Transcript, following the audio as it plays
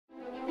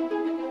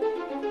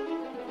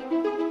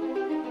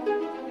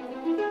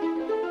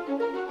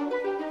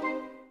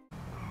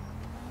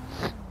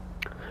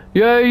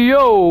Yo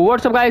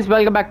WhatsApp guys,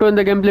 welcome back to the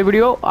game play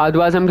video.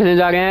 आज हम खेलने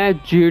जा रहे हैं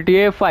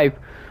GTA 5।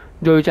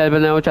 जो भी चैनल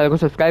बनाया वो चैनल को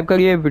सब्सक्राइब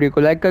करिए, वीडियो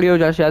को लाइक करिए और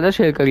ज़्यादा से ज़्यादा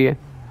शेयर करिए।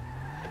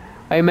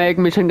 भाई मैं एक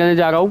मिशन करने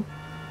जा रहा हूँ।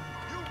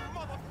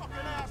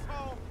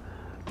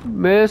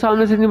 मेरे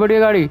सामने से इतनी बढ़िया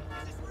गाड़ी,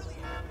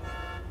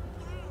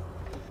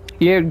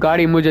 ये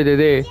गाड़ी मुझे दे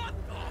दे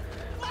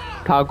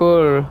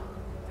ठाकुर।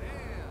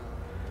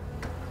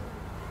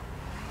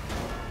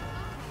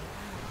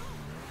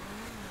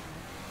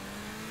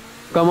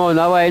 कम हो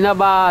ना भाई ना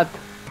बात।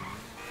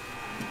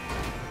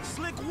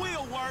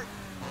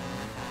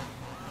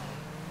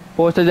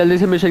 पहुंचते जल्दी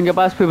से मिशन के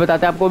पास, फिर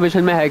बताते हैं आपको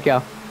मिशन में है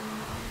क्या।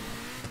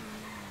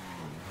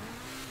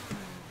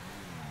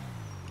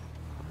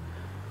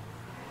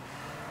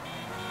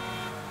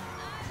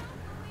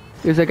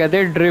 इसे कहते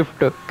हैं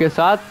ड्रिफ्ट के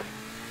साथ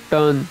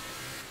टर्न।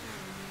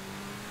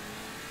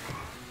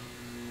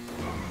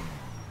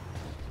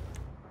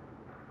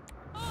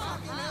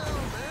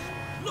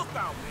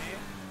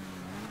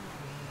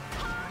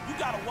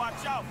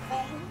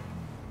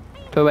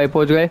 तो भाई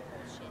पहुंच गए।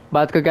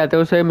 बात करके आते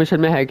हैं उसे, मिशन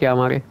में है क्या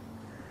हमारे।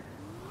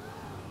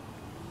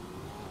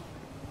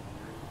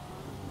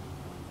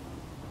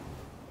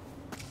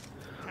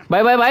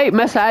 भाई भाई भाई,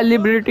 मैं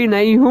सेलिब्रिटी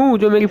नहीं हूँ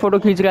जो मेरी फोटो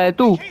खींच रहा है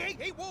तू।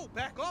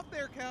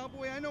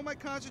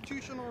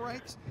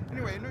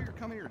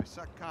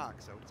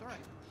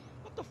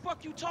 What the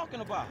fuck you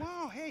talking about?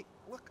 Wow, hey,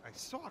 look, I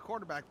saw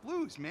quarterback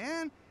blues,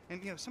 man.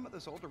 And you know, some of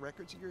those older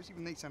records of yours,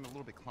 even they sound a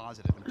little bit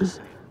closeted. I'm just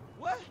saying.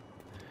 What?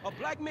 A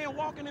black man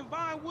walking in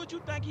Vinewood, you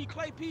think he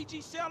Clay PG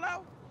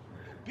sellout?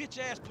 Bitch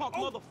ass punk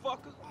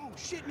motherfucker. Oh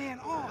shit, man.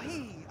 Oh,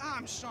 hey,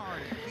 I'm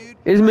sorry, dude.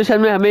 इस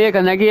mission में हमें ये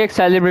करना है कि एक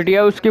celebrity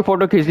है, उसकी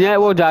फोटो खींचनी है,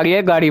 वो जा रही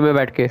है गाड़ी में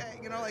बैठ के।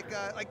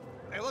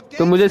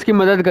 तो मुझे इसकी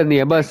मदद करनी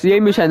है, बस यही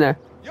मिशन है।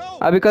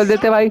 अभी कर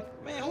देते भाई।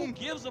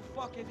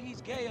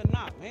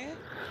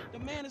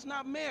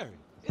 Not married.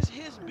 It's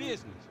his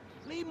business.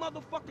 Leave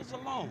motherfuckers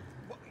alone.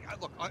 Well,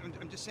 look,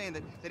 I'm just saying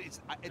that it's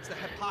the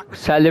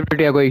hypocrisy.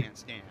 Celebrity है कोई.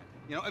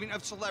 You know, I mean,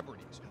 of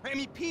celebrities. Right? I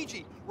mean, PG,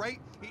 right?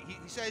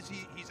 He says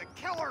he's a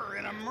killer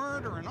and a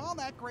murderer and all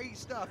that great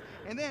stuff.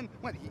 And then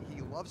what?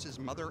 He loves his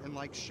mother and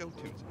likes show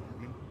tunes.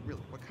 I mean,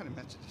 really, what kind of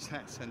message does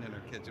that send in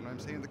our kids? You know what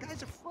I'm saying? The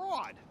guy's a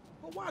fraud.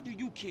 Well, why do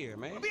you care,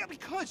 man?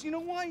 Because you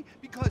know why?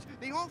 Because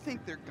they all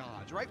think they're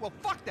gods, right? Well,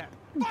 fuck them.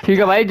 ठीक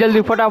है भाई,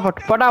 जल्दी फटाफट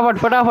फटाफट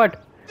फटाफट।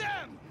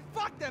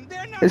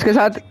 इसके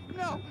साथ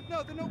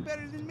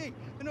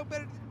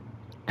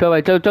चलो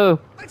भाई, चलो चलो।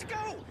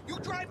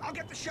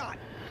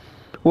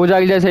 वो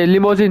जाएगी जैसे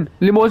लिमोजिन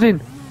लिमोजिन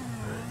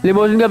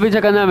लिमोजिन का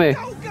पीछे करना हमें।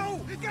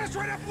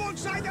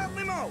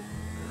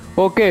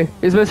 ओके,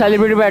 इसमें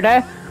सेलिब्रिटी बैठा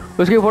है,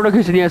 उसकी फोटो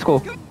खींचनी है। इसको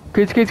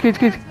खींच खींच खींच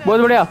खींच,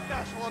 बहुत बढ़िया।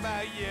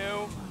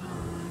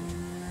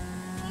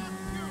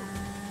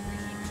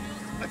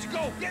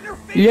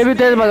 ये भी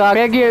तेज भगा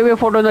रहे हैं कि ये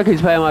फोटो ना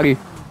खींच पाए हमारी।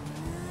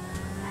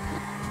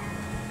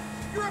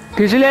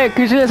 खींच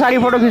ले सारी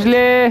फोटो खींच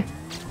ले।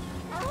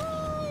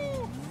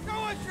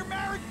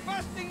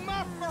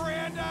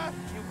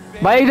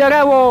 भाई इधर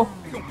है वो।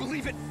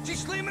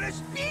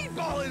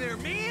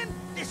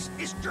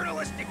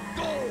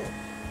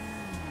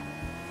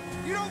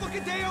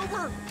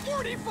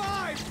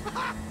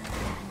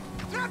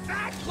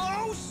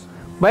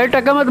 भाई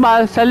टक्कर मत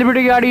मार,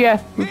 सेलिब्रिटी की गाड़ी है।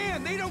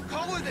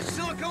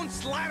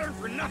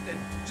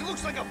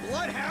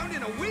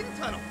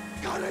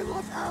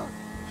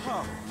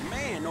 Oh,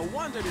 man, no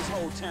wonder this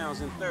whole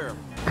town's in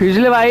therapy. खींच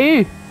ले भाई।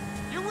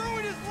 You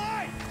ruined his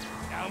life.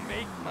 Now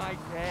make my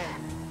day.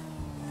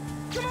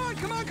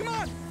 Come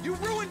on. You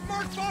ruined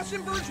Mark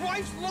Fossenberg's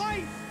wife's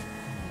life.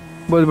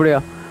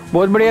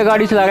 बहुत बढ़िया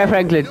गाड़ी चला रहा है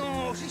फ्रैंकलिन।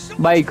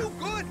 बाइक।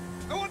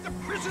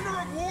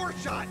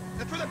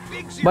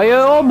 भाई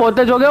वो बहुत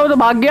तेज हो गया, वो तो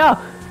भाग गया।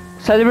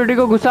 सेलिब्रिटी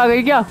को गुस्सा आ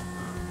गई क्या?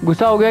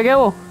 गुस्सा हो गया क्या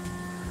वो?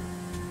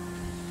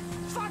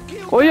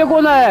 ओ ये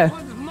कौन है?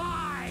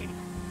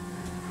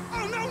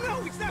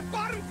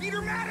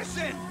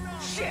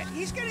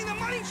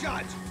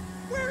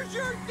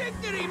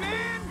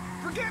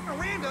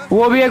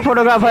 वो भी एक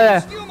फोटोग्राफर है।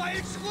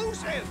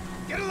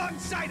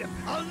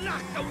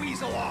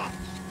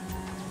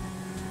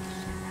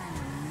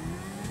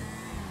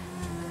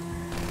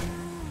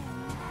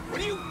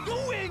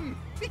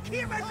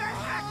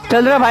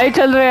 चल रहे भाई,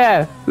 चल रहे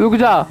हैं, रुक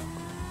जा।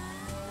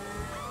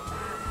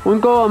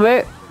 उनको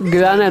हमें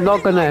गिराना है,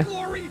 नॉक करना है।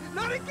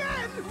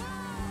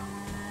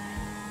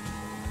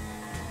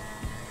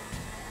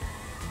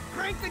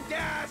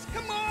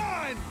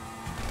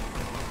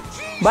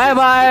 Bye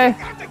bye.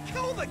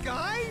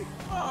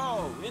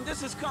 And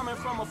this is coming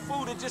from a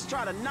fool that just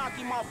tried to knock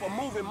him off a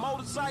moving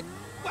motorcycle.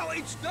 Well,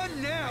 it's done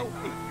now.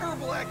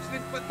 Terrible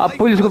accident, but अब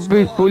पुलिस को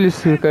पुलिस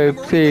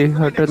से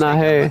हटना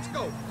है। Let's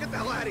go. Get the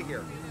hell out of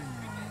here.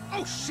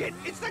 Oh shit,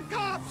 it's the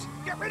cops.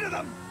 Get rid of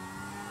them.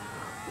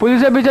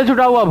 Police से पीछे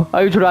छुड़ाओ, अब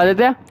अभी छुड़ा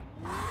देते हैं।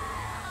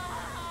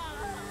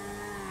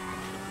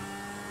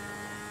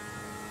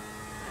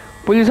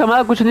 पुलिस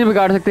हमारा कुछ नहीं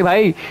बिगाड़ सकती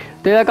भाई।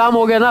 तेरा काम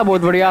हो गया ना,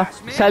 बहुत बढ़िया।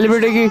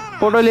 सेलिब्रिटी की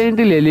फोटो लेनी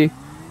थी, ले ली।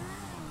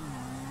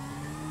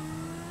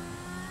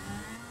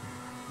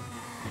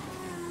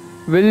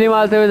 विल्ली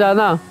मारते हुए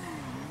जाना।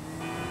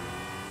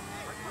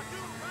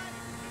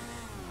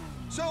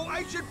 So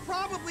I should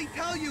probably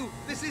tell you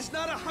this is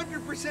not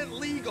 100%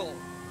 legal.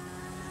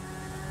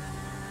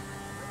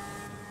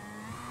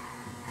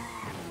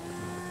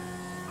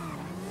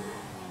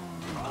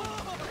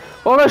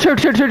 Oh shit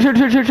shit shit shit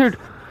shit shit shit,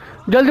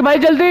 जल्दी भाई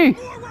जल्दी।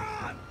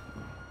 Moron!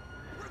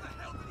 Where the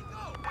hell did he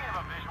go? We have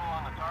a visual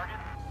on the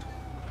target.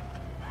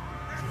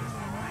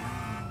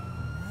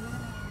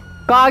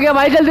 कहाँ गया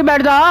भाई, जल्दी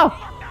बैठ जा।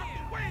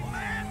 Wait,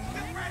 man!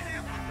 It's right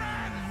after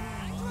that!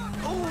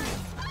 Oh!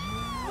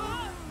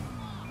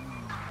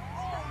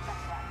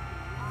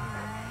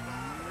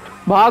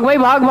 भाग भाई,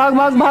 भाग भाग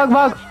भाग भाग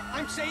भाग।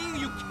 I'm saying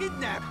you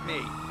kidnapped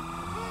me.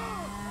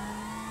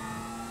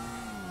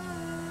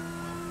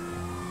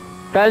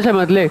 Tension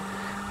मत ले,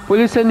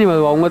 पुलिस से नहीं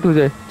मरवाऊंगा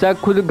तुझे, चाहे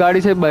खुद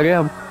गाड़ी से भरे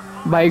हम,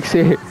 बाइक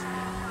से।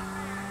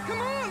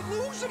 Come on,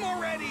 lose him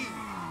already.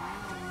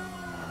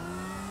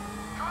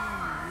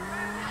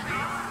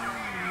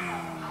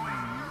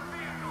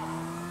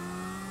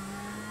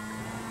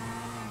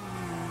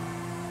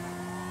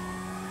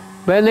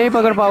 मैं नहीं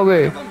पकड़ पाओगे।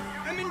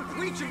 I'm in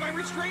breach of my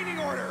restraining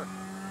order.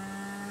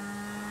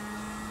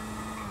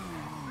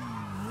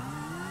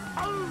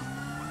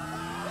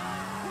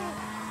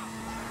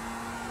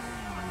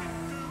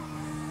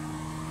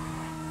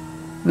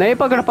 नहीं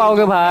पकड़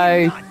पाओगे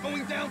भाई। I'm not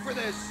going down for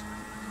this.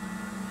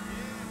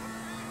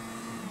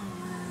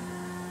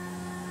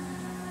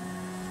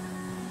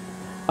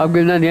 अब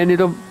गिरना दिया, नहीं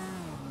तो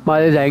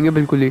मारे जाएंगे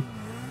बिल्कुल ही।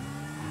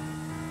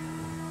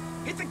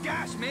 Hit the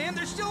gas, man.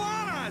 They're still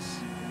on us.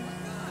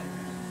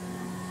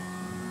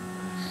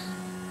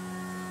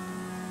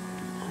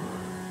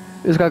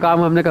 इसका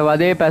काम हमने करवा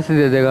दिया, पैसे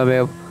दे देगा मैं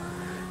अब।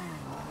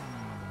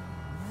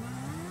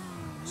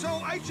 So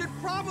I should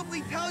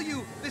probably tell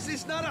you this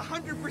is not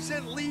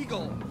 100%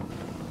 legal.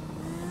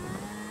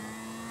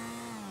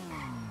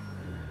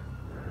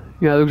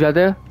 यहाँ रुक जाते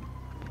हैं।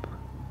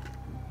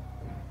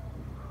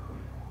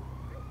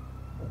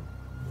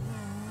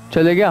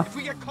 चले गया। If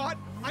we get caught,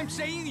 I'm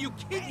saying you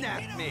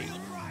kidnapped me.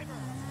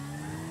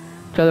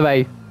 चल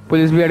भाई,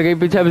 पुलिस भी हट गई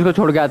पीछे, अब इसको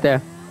छोड़ के आते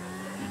हैं।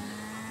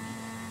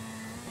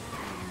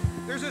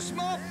 There's a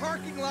small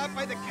parking lot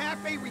by the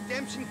Cafe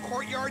Redemption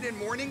courtyard in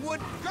Morningwood.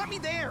 Drop me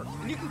there,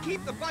 and you can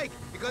keep the bike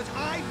because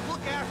I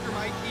look after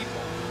my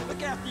people.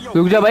 Look after your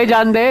रुक जा भाई,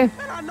 जान दे।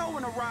 Man, I know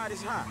when a ride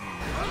is hot.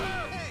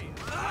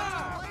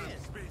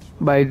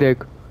 भाई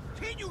देख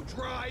Can you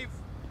drive?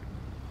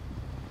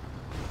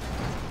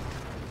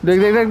 देख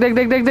देख देख देख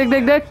देख देख देख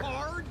देख देख।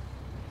 Hard?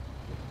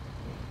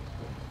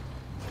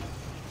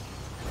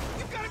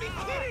 You've got to be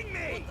kidding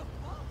me!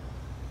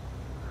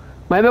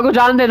 भाई मेरे को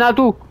जान दे ना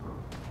तू।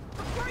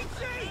 For Christ's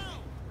sake!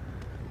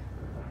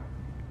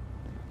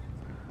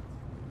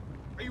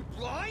 Are you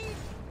blind?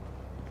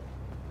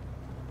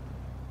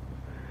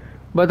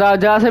 बता,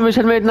 जहाँ से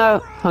मिशन में इतना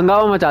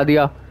हंगामा मचा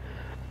दिया।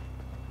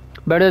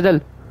 बैठ जा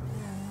चल।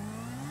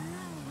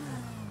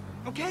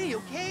 Okay,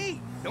 okay.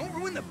 Don't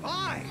ruin the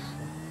vibe.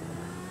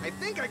 I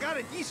think I got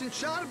a decent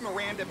shot of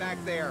Miranda back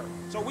there.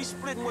 So we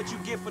splitting what you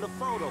get for the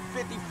photo,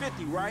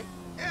 50-50, right?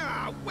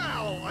 Yeah,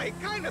 well, I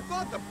kind of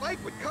thought the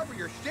bike would cover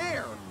your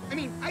share. I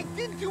mean, I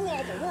did do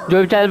all the work.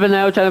 जो भी channel पर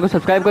नया हो channel को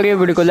subscribe करिए,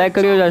 video को like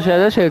करिए, ज़्यादा से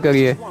ज़्यादा शेयर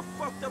करिए। Just one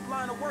fucked up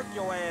line of work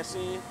your ass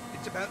in.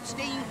 It's about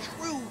staying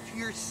true to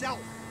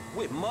yourself.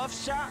 With muff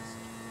shots?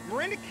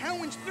 Miranda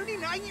Cowan's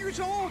 39 years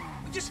old.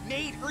 We just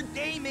made her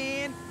day,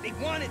 man. They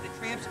wanted the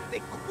tramps.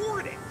 They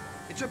courted it.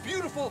 It's a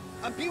beautiful,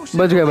 abusive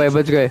बच गए भाई,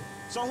 बच गए।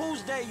 So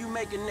whose day you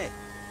making next?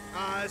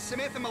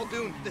 Samantha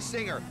Muldoon, the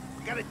singer.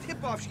 Got a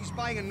tip-off she's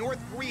buying a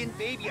North Korean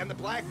baby on the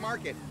black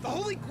market. The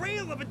holy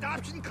grail of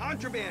adoption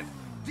contraband.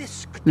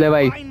 This could ले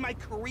भाई। define my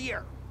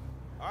career.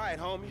 All right,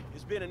 homie.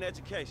 It's been an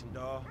education,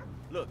 dawg.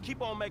 Look,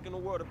 keep on making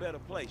the world a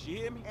better place. You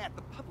hear me? Yeah,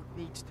 the public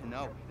needs to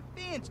know.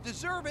 The fans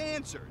deserve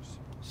answers.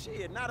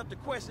 Shit, not if the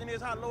question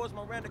is how low is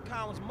Miranda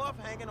Cowan's muff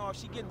hanging or if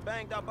she getting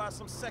banged out by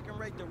some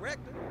second-rate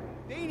director.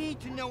 They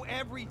need to know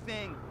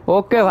everything.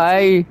 Okay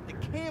भाई। The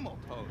camel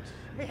toes.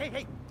 Hey, hey,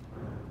 hey.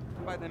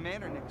 By the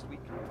manor next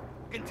week.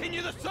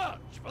 Continue the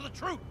search for the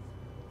truth.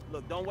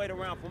 Look, don't wait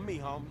around for me,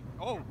 homie.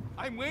 Oh,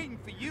 I'm waiting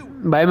for you.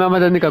 भाई मैं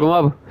मदद नहीं करूँगा,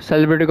 अब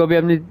celebrity को भी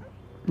अपनी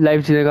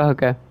लाइफ जीने का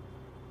हक है।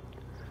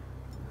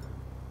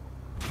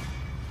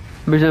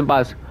 मिशन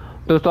पास।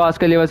 दोस्तों आज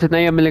के लिए बस इतना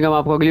ही, अब मिलेंगे हम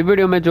आपको अगली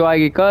वीडियो में जो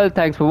आएगी कल।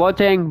 Thanks for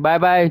watching, bye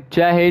bye,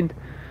 जय हिंद,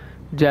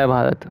 जय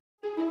भारत।